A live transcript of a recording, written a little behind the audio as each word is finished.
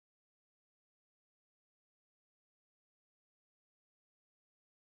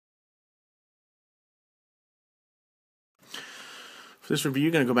For this review,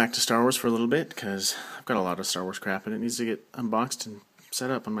 I'm going to go back to Star Wars for a little bit, because I've got a lot of Star Wars crap and it needs to get unboxed and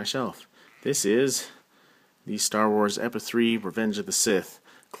set up on my shelf. This is the Star Wars Episode 3 Revenge of the Sith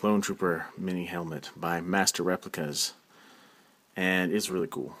Clone Trooper mini helmet by Master Replicas. And it's really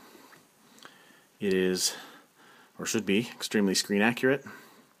cool. It is, or should be, extremely screen accurate.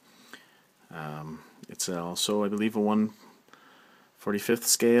 It's also, I believe, a 1/45th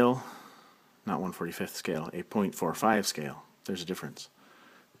scale. Not 1/45th scale, a 0.45 scale. There's a difference.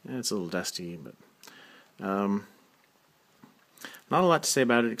 Yeah, it's a little dusty, but not a lot to say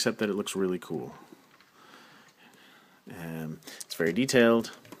about it except that it looks really cool. It's very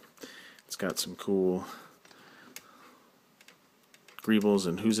detailed. It's got some cool greebles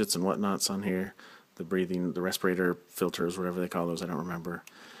and whoozits and whatnots on here. The breathing, the respirator filters, whatever they call those, I don't remember.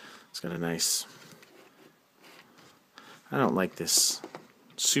 It's got a nice... I don't like this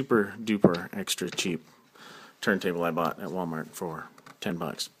super duper extra cheap turntable I bought at Walmart for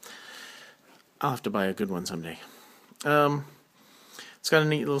 $10. I'll have to buy a good one someday. It's got a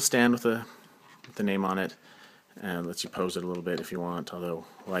neat little stand with the name on it, and lets you pose it a little bit if you want, although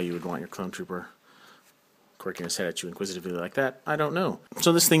why you would want your clone trooper quirking his head at you inquisitively like that, I don't know.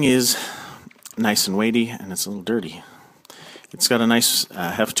 So this thing is nice and weighty, and it's a little dirty. It's got a nice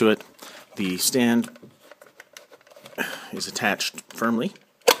heft to it. The stand is attached firmly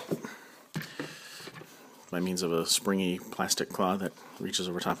by means of a springy plastic claw that reaches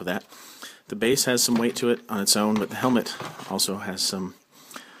over top of that. The base has some weight to it on its own, but the helmet also has some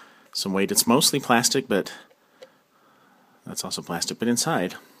weight. It's mostly plastic, but that's also plastic. But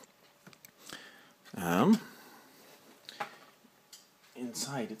inside,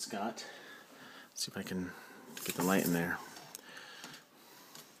 it's got, let's see if I can get the light in there.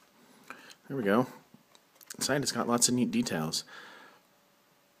 There we go. Inside it's got lots of neat details.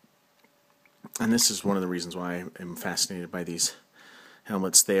 And this is one of the reasons why I'm fascinated by these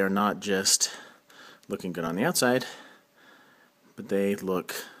helmets. They are not just looking good on the outside, but they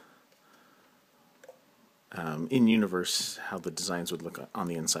look in universe how the designs would look on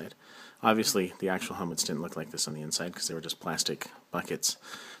the inside. Obviously, the actual helmets didn't look like this on the inside because they were just plastic buckets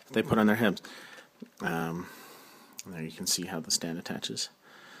that they put on their heads. There you can see how the stand attaches.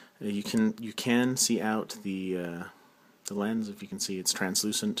 You can see out the lens. If you can see, it's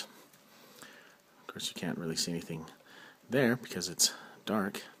translucent. Of course, you can't really see anything there because it's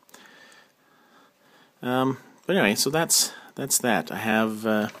dark. But anyway, so that's that. I have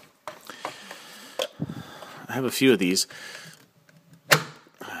a few of these.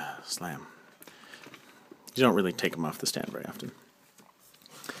 Slam. You don't really take them off the stand very often.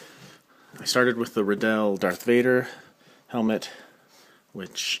 I started with the Riddell Darth Vader helmet,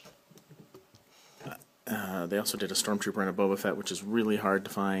 which they also did a Stormtrooper and a Boba Fett, which is really hard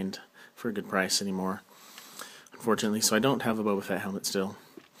to find for a good price anymore, unfortunately. So I don't have a Boba Fett helmet still.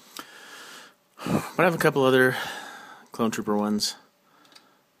 But I have a couple other Clone Trooper ones,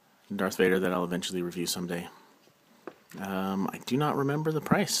 Darth Vader, that I'll eventually review someday. I do not remember the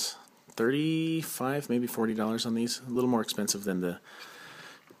price. $35, maybe $40 on these. A little more expensive than the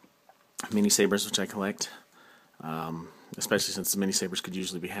mini sabers, which I collect. Especially since the mini sabers could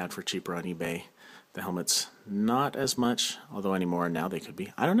usually be had for cheaper on eBay. The helmets, not as much, although anymore now they could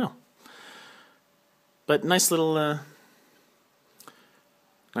be. I don't know. But nice little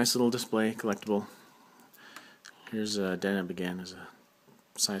display, collectible. Here's Deneb again as a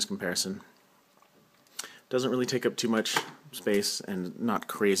size comparison. Doesn't really take up too much space and not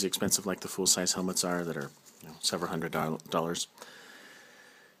crazy expensive like the full-size helmets are that are several $100s.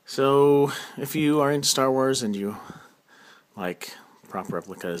 So if you are into Star Wars and you like prop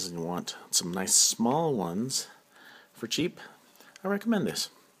replicas and you want some nice small ones for cheap, I recommend this.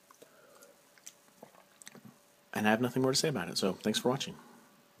 And I have nothing more to say about it, so thanks for watching.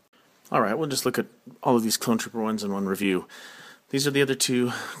 Alright, we'll just look at all of these Clone Trooper ones in one review. These are the other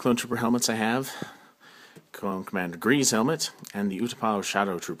two Clone Trooper helmets I have. Clone Commander Gree's helmet and the Utapau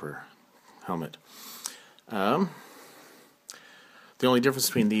Shadow Trooper helmet. The only difference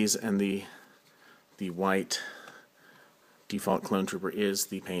between these and the white default Clone Trooper is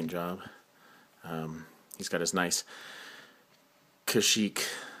the paint job. He's got his nice Kashyyyk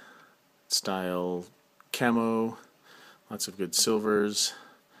style camo, lots of good silvers,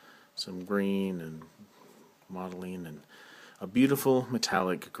 some green and modeling, and a beautiful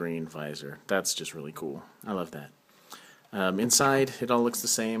metallic green visor. That's just really cool. I love that. Inside, it all looks the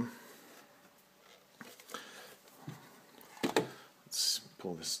same. Let's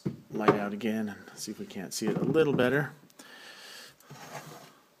pull this light out again and see if we can't see it a little better.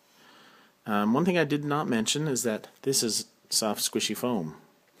 One thing I did not mention is that this is soft, squishy foam.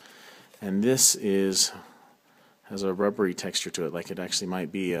 And this has a rubbery texture to it, like it actually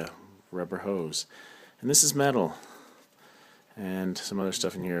might be a rubber hose. And this is metal. And some other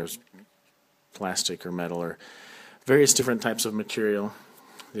stuff in here is plastic or metal or various different types of material.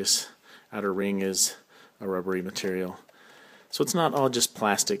 This outer ring is a rubbery material. So it's not all just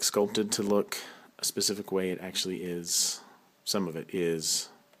plastic sculpted to look a specific way. It actually is, some of it is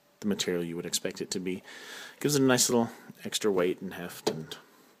the material you would expect it to be. Gives it a nice little extra weight and heft. And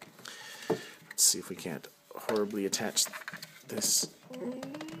let's see if we can't horribly attach this.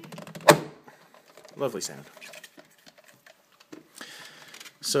 Lovely sound.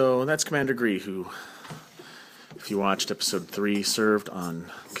 So that's Commander Gree, who, if you watched episode 3, served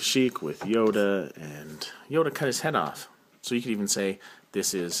on Kashyyyk with Yoda, and Yoda cut his head off. So you could even say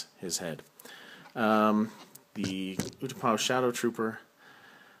this is his head. The Utapau Shadow Trooper,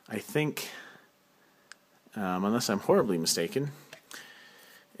 I think, unless I'm horribly mistaken,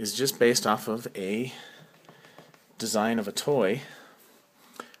 is just based off of a design of a toy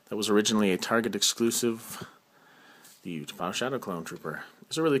that was originally a Target exclusive, the Utapau Shadow Clone Trooper.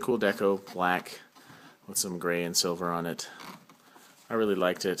 It's a really cool deco, black, with some gray and silver on it. I really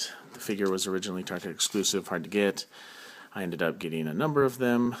liked it. The figure was originally Target exclusive, hard to get. I ended up getting a number of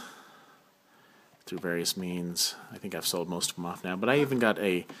them through various means. I think I've sold most of them off now, but I even got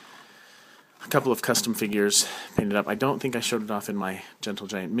a couple of custom figures painted up. I don't think I showed it off in my Gentle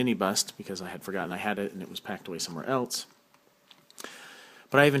Giant mini bust because I had forgotten I had it and it was packed away somewhere else.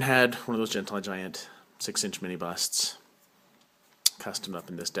 But I even had one of those Gentle Giant 6-inch mini busts custom up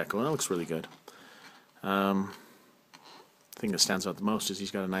in this deco, and it looks really good. The thing that stands out the most is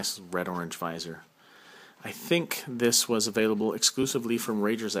he's got a nice red-orange visor. I think this was available exclusively from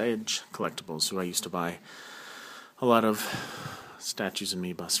Rager's Edge Collectibles, who I used to buy a lot of statues and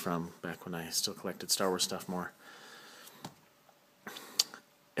mini busts from back when I still collected Star Wars stuff more.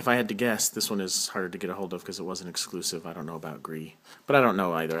 If I had to guess, this one is harder to get a hold of because it wasn't exclusive. I don't know about Gree, but I don't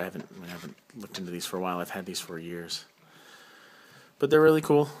know either. I haven't looked into these for a while. I've had these for years. But they're really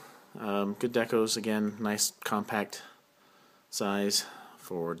cool. Good decos, again, nice compact size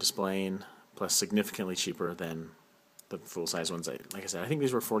for displaying, plus significantly cheaper than the full-size ones. Like I said, I think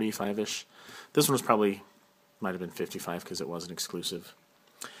these were 45-ish. This one was probably, might have been 55 because it wasn't exclusive.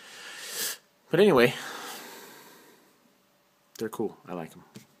 But anyway, they're cool. I like them.